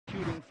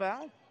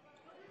foul.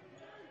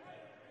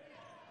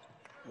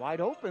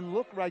 Wide open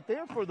look right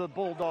there for the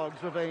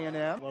Bulldogs of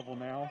A&M. Level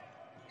now.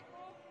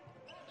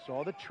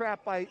 Saw the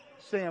trap by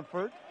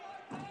Sanford.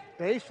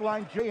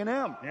 Baseline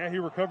J&M. Yeah, he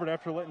recovered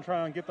after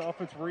try and get the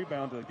offensive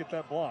rebound to get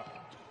that block.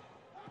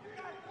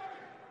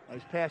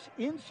 Nice pass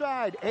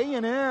inside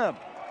A&M.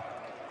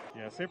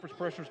 Yeah, Sanford's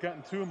pressure's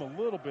gotten to him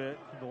a little bit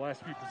in the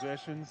last few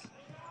possessions.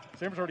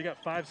 Sanford's already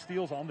got 5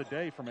 steals on the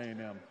day from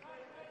A&M.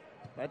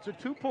 That's a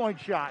 2-point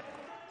shot.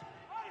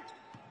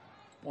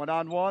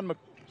 One-on-one,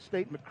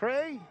 State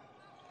McCray.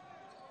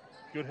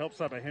 Good help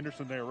side by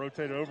Henderson there.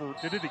 Rotated over,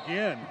 did it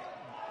again.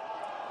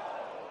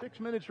 6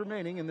 minutes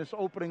remaining in this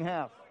opening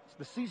half. It's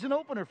the season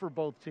opener for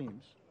both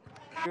teams.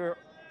 Here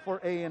for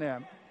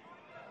A&M.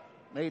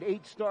 Made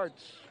 8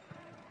 starts.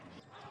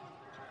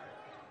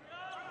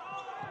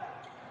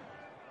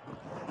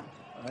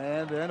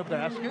 And then a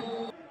basket.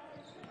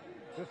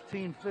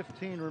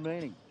 15-15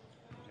 remaining.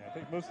 Yeah, I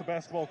think most of the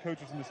basketball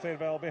coaches in the state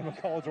of Alabama,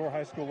 college or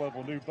high school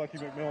level, knew Bucky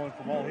McMillan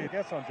from all he had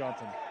guessed on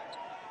Johnson.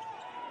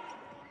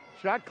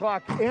 Shot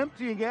clock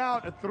emptying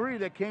out, a 3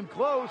 that came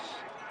close.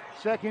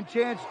 Second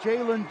chance,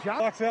 Jalen Johnson.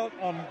 Blocks out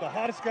on the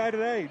hottest guy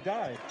today,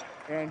 Dye.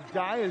 And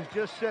Dye has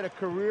just set a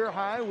career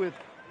high with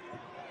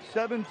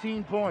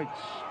 17 points.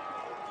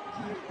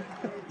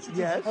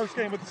 Yes. First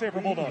game with the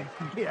Sanford Bulldogs.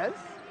 Yes.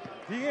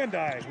 He and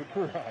Dye with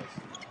career highs.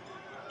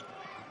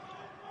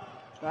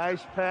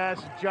 Nice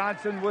pass,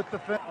 Johnson with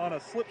the on a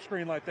slip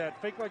screen like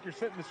that. Fake like you're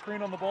setting the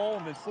screen on the ball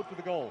and then slip to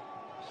the goal.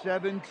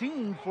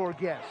 17 for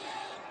Guess.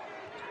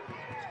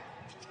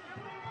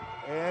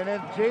 And then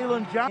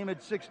Jalen Johnson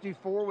at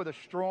 64 with a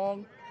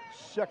strong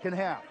second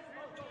half.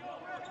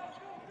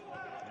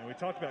 And we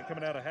talked about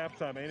coming out of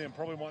halftime, A&M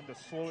probably wanting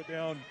to slow it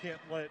down. Can't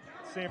let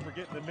Sanford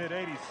get in the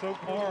mid-80s so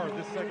far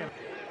this second.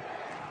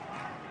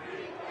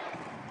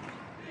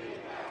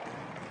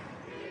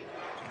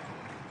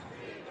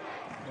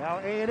 Now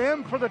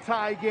A&M for the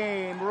tie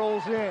game,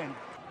 rolls in,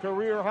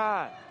 career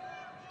high.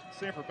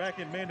 Sanford back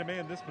in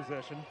man-to-man this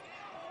possession.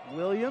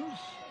 Williams,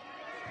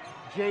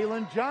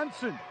 Jalen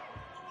Johnson.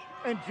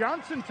 And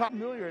Johnson top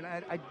familiar, and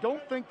I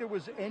don't think there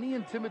was any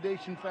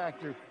intimidation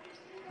factor.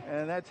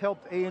 And that's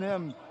helped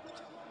A&M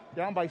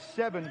down by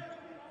 7,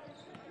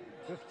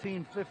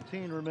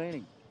 15-15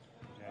 remaining.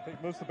 Yeah, I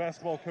think most of the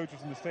basketball coaches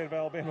in the state of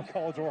Alabama,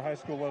 college or high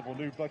school level,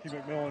 knew Bucky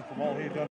McMillan from all he had done.